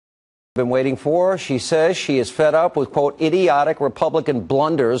Been waiting for. She says she is fed up with, quote, idiotic Republican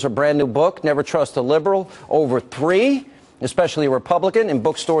blunders. Her brand new book, Never Trust a Liberal, over 3, especially a Republican, in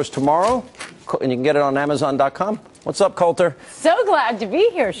bookstores tomorrow. And you can get it on Amazon.com. What's up, Coulter? So glad to be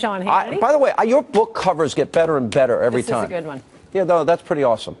here, Sean Hannity. By the way, your book covers get better and better every time. This is a good one. Yeah, no, that's pretty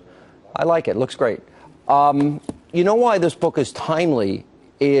awesome. I like it. Looks great. You know why this book is timely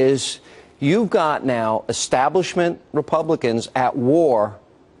is you've got now establishment Republicans at war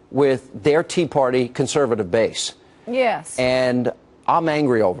with their Tea Party conservative base. Yes. And I'm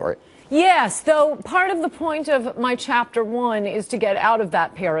angry over it. Yes, though part of the point of my chapter 1 is to get out of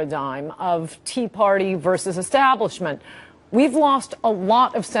that paradigm of Tea Party versus establishment. We've lost a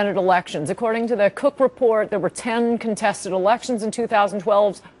lot of Senate elections. According to the Cook report, there were 10 contested elections in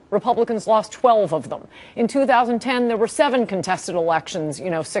 2012. Republicans lost 12 of them. In 2010, there were 7 contested elections,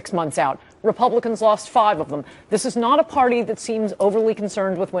 6 months out. Republicans lost 5 of them. This is not a party that seems overly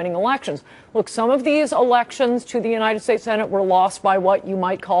concerned with winning elections. Look, some of these elections to the United States Senate were lost by what you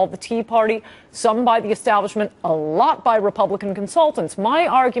might call the Tea Party, some by the establishment, a lot by Republican consultants. My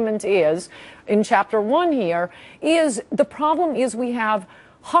argument is, in chapter 1 here, is the problem is we have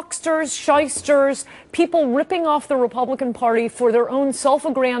hucksters, shysters, people ripping off the Republican Party for their own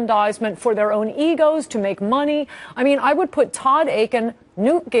self-aggrandizement, for their own egos, to make money. I mean, I would put Todd Akin,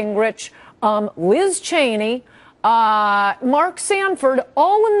 Newt Gingrich, Liz Cheney, Mark Sanford,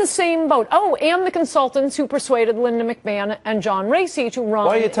 all in the same boat. Oh, and the consultants who persuaded Linda McMahon and John Racy to run.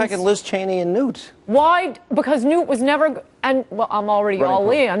 Why are you attacking Liz Cheney and Newt? Why? Because Newt was never, and well, I'm already all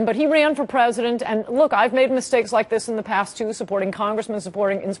in, but he ran for president. And look, I've made mistakes like this in the past too, supporting congressmen,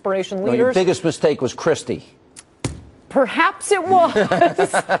 supporting inspiration leaders. No, your biggest mistake was Christie. Perhaps it was.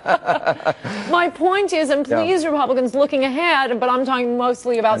 My point is, and please, Republicans looking ahead, but I'm talking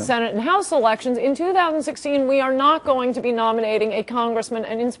mostly about Senate and House elections. In 2016, we are not going to be nominating a congressman,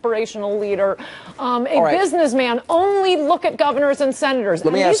 an inspirational leader, businessman. Only look at governors and senators.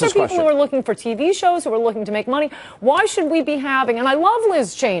 Let me ask these this are people question. who are looking for TV shows, who are looking to make money. Why should we be having, and I love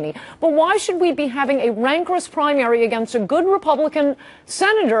Liz Cheney, but why should we be having a rancorous primary against a good Republican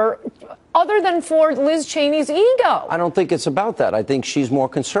senator other than for Liz Cheney's ego? I don't think it's about that. I think she's more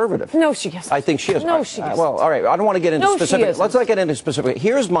conservative. No, she isn't. I think she is. No, she isn't. Well, all right. I don't want to get into specifics. Let's not get into specifics.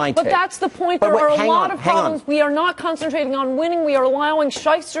 Here's my take. But that's the point. There are a lot of problems. We are not concentrating on winning. We are allowing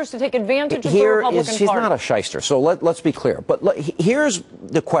shysters to take advantage of the Republican Party. She's not a shyster, so let's be clear. But here's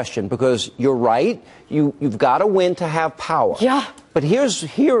the question, because you're right. You've got to win to have power. Yeah. But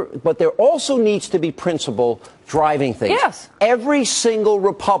but there also needs to be principle driving things. Yes. Every single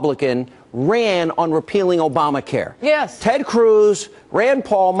Republican ran on repealing Obamacare. Yes. Ted Cruz, Rand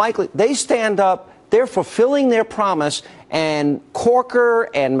Paul, Mike Lee, they stand up, they're fulfilling their promise, and Corker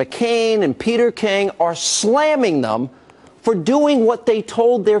and McCain and Peter King are slamming them for doing what they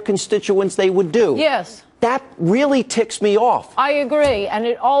told their constituents they would do. Yes. That really ticks me off. I agree, and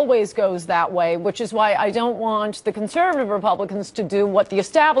it always goes that way, which is why I don't want the conservative Republicans to do what the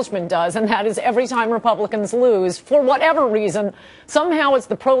establishment does, and that is every time Republicans lose, for whatever reason, somehow it's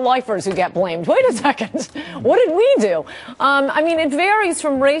the pro-lifers who get blamed. Wait a second. What did we do? I mean, it varies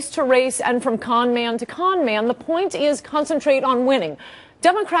from race to race and from con man to con man. The point is concentrate on winning.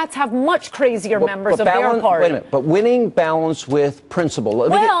 Democrats have much crazier members of their party. Wait a minute, but winning balanced with principle.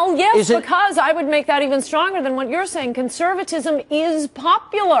 Well, yes, because I would make that even stronger than what you're saying. Conservatism is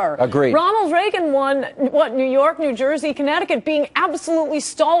popular. Agreed. Ronald Reagan won, New York, New Jersey, Connecticut, being absolutely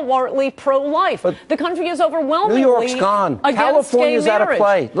stalwartly pro-life. The country is overwhelmingly New York's gone. California's out of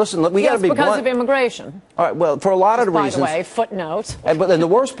play. Listen, we got to be blunt. because of immigration. All right, well, for a lot of reasons. By the way, footnote. But then the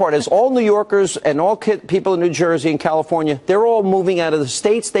worst part is all New Yorkers and all people in New Jersey and California, they're all moving out of the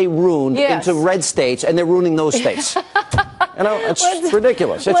states they ruined into red states, and they're ruining those states. It's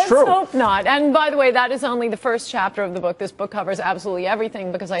ridiculous. It's true. Let's hope not. And by the way, that is only the first chapter of the book. This book covers absolutely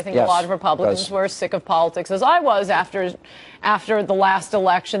everything, because I think a lot of Republicans were sick of politics, as I was after the last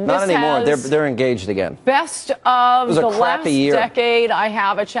election. Not anymore. They're engaged again. Best of the last year. decade. I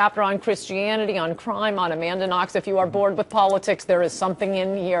have a chapter on Christianity, on crime, on Amanda Knox. If you are bored with politics, there is something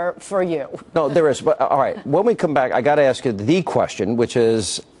in here for you. No, there is. But all right, when we come back, I got to ask you the question, which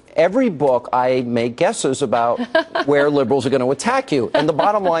is, every book I make guesses about where liberals are going to attack you. And the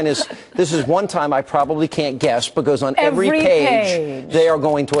bottom line is, this is one time I probably can't guess, because on every page they are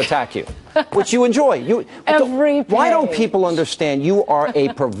going to attack you, which you enjoy. Why don't people understand you are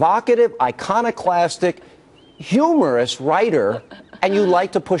a provocative, iconoclastic, humorous writer, and you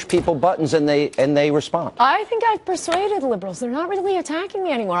like to push people buttons and they respond? I think I've persuaded liberals. They're not really attacking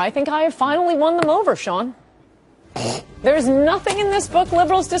me anymore. I think I have finally won them over, Sean. There's nothing in this book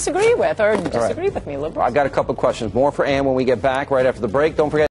liberals disagree with, or disagree with me, liberals. I've got a couple of questions. More for Ann when we get back right after the break. Don't forget.